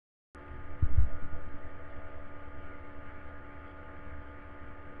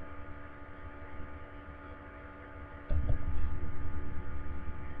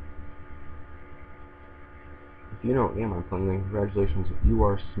You know what game I'm playing, then congratulations, you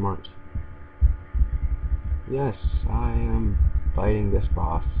are smart. Yes, I am fighting this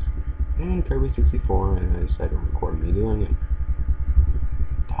boss in Kirby 64, and I decided to record me doing it.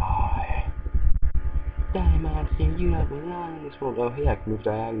 Die. Die, monster, you don't belong in this world. Oh, hey, I can move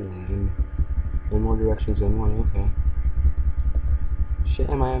diagonally in more directions than one, okay. Shit,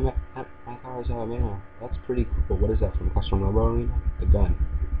 I thought I was out of mana. That's pretty cool. What is that, from Custom Robo Arena? The gun.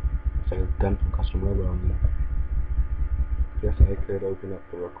 It's like a gun from Custom Robo Arena. Guess I could open up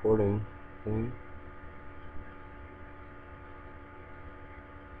the recording thing.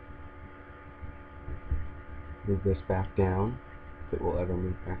 Move this back down, if it will ever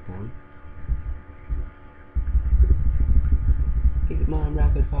move back down. 8 mine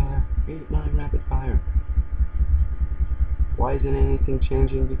rapid fire, 8 mine rapid fire. Why isn't anything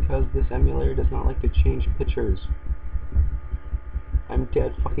changing? Because this emulator does not like to change pictures. I'm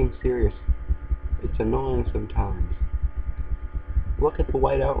dead fucking serious. It's annoying sometimes. Look at the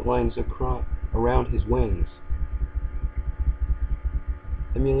white outlines around his wings.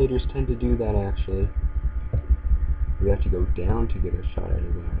 Emulators tend to do that, actually. We have to go down to get a shot at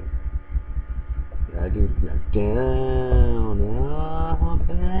his eye. Yeah, I do. Down, up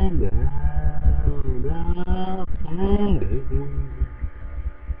and down, up and down.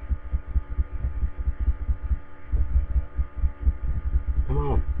 Come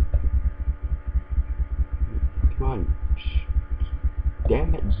on. Come on.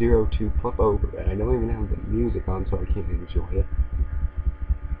 Damn it, Zero 2, flip over. And I don't even have the music on, so I can't enjoy it.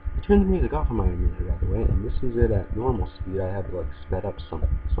 I turned the music off on my emulator, by the way, and this is it at normal speed. I have like sped up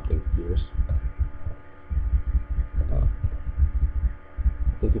something fierce. I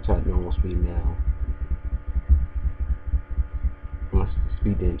think it's at normal speed now. Unless the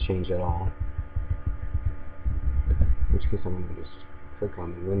speed didn't change at all. In which case I'm going to just click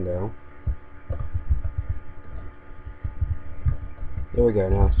on the window. There we go,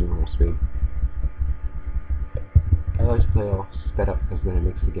 now it's normal speed. I like to play all sped up because then it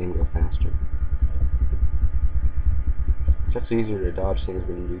makes the game go faster. It's actually easier to dodge things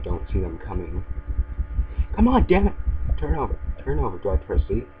when you don't see them coming. Come on, damn it! Turn over. Turn over. Do I press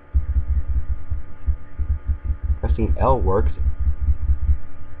C? Pressing L works.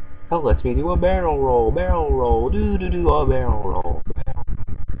 L lets me do a barrel roll. Barrel roll. Do a barrel roll.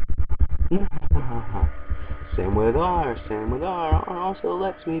 Same with R. Same with R. R also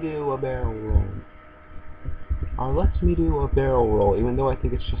lets me do a barrel roll. R lets me do a barrel roll, even though I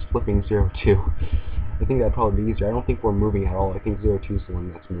think it's just flipping 0-2. I think that'd probably be easier. I don't think we're moving at all. I think 0-2 is the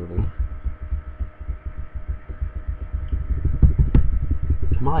one that's moving.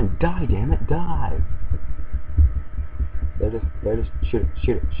 Come on, die, damn it, die! They're just shoot it,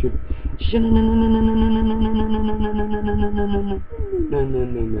 shoot it, shoot it.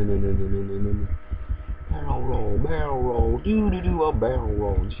 Barrel roll, barrel roll, do a barrel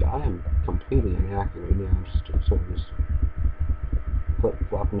roll. I am completely inaccurate now. I'm just sort of just flip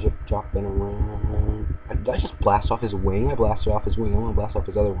flopping, jip dropping around. Did I just blast off his wing? I blasted off his wing. I want to blast off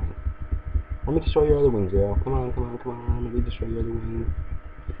his other wing. Let me destroy your other wing, Zero. Come on, come on, come on. Let me destroy your other wing.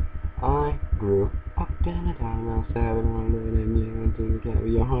 I grew up and down around 7 and yeah, to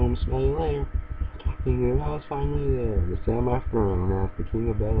carry you home, smell you later. Thinking I was finally there to sit on my throne as the king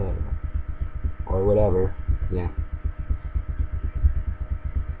of Bel-Air. Or whatever, yeah.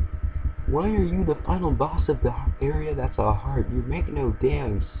 Why are you the final boss of the area that's a heart? You make no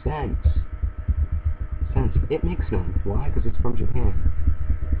damn sense. It makes none. Why? Because it's from Japan.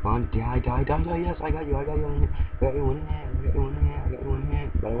 Come on, die, die, die, die, yes, I got you on hand. I got you on hand, I got you on hand, I got you on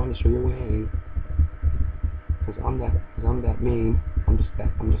hand. But I want to show your way. Because I'm that mean. I'm just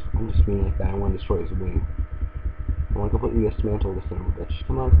mean like that. I want to destroy his wing. I want to completely dismantle this son of a bitch.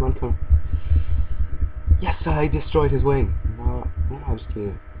 Come on, come on, come on. Yes, I destroyed his wing. Now I just need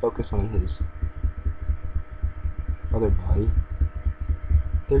to focus on his other body.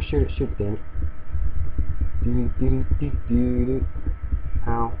 There, shoot it, damn it.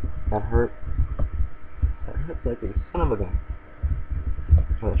 Ow, that hurt. That hurt like a son of a gun.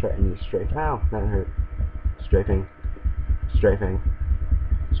 Oh, that's right, I need to strafe. Ow, that hurt. Strafing. Strafing.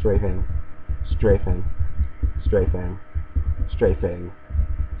 Strafing. Strafing. Strafing. Strafing.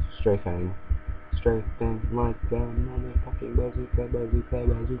 Strafing. Strafing like a motherfucking bazooka, bazooka,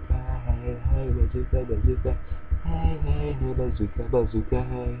 bazooka, hey, hey, bazooka, bazooka, hey, hey, hey, bazooka, bazooka,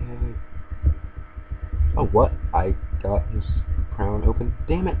 hey, hey. Oh, what? I got his crown open.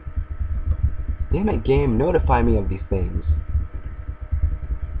 Damn it. Damn it, game, notify me of these things.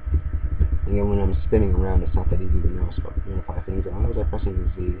 Again, when I'm spinning around, it's not that easy to notify things. Why was I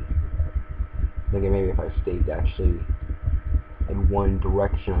pressing Z? Thinking maybe if I stayed actually in one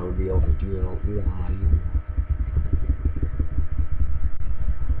direction, I would be able to do it all easier.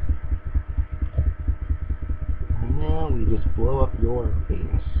 just blow up your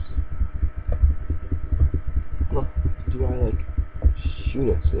penis. How the f do I, like, shoot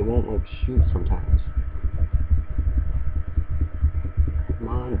it so it won't, like, shoot sometimes? Come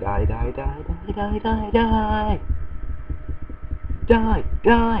on, die, die, die, die, die, die, die! Die,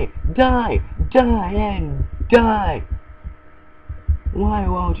 die, die, die, and die! Why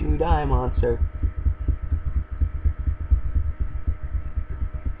won't you die, monster?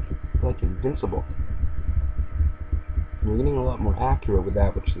 Like invincible. You're getting a lot more accurate with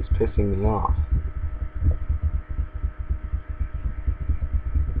that, which is pissing me off.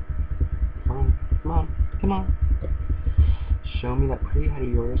 Come on, come on, come on. Show me that pretty head of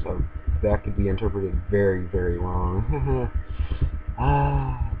yours. Oh, that could be interpreted very, very wrong.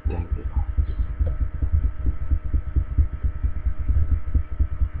 Ah, dang it.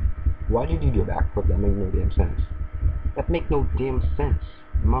 Why did you do a backflip? That made no damn sense. That make no damn sense.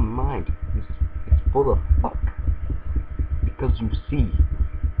 My mind is full of fuck. Because you see,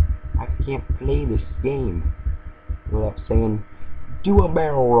 I can't play this game without saying, do a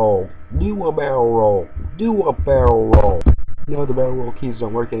barrel roll, do a barrel roll, do a barrel roll. No, the barrel roll keys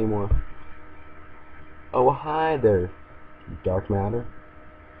don't work anymore. Oh, hi there, dark matter.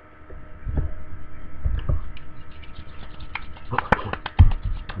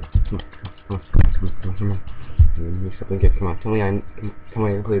 Give me something good. Come on, tell me I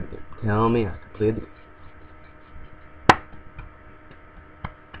completed it. Tell me I completed it.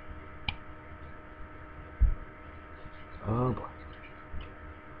 Oh boy.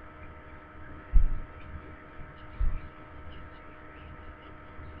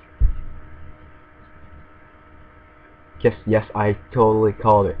 Yes, I totally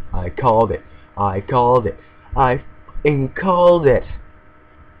called it. I called it. I called it. I f***ing called it.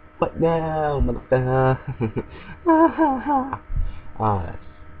 What now, motherfucker? Ah, that's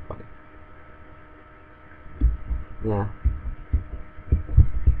funny. Yeah.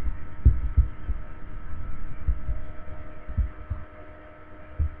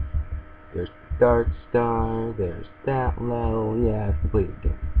 There's Dark Star, there's that level, yeah, I've completed the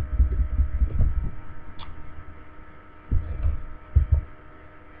game.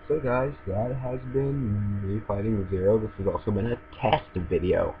 So guys, that has been me fighting Zero. This has also been a test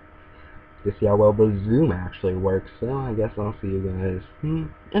video to see how well the zoom actually works, so I guess I'll see you guys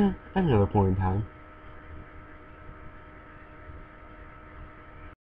at another point in time.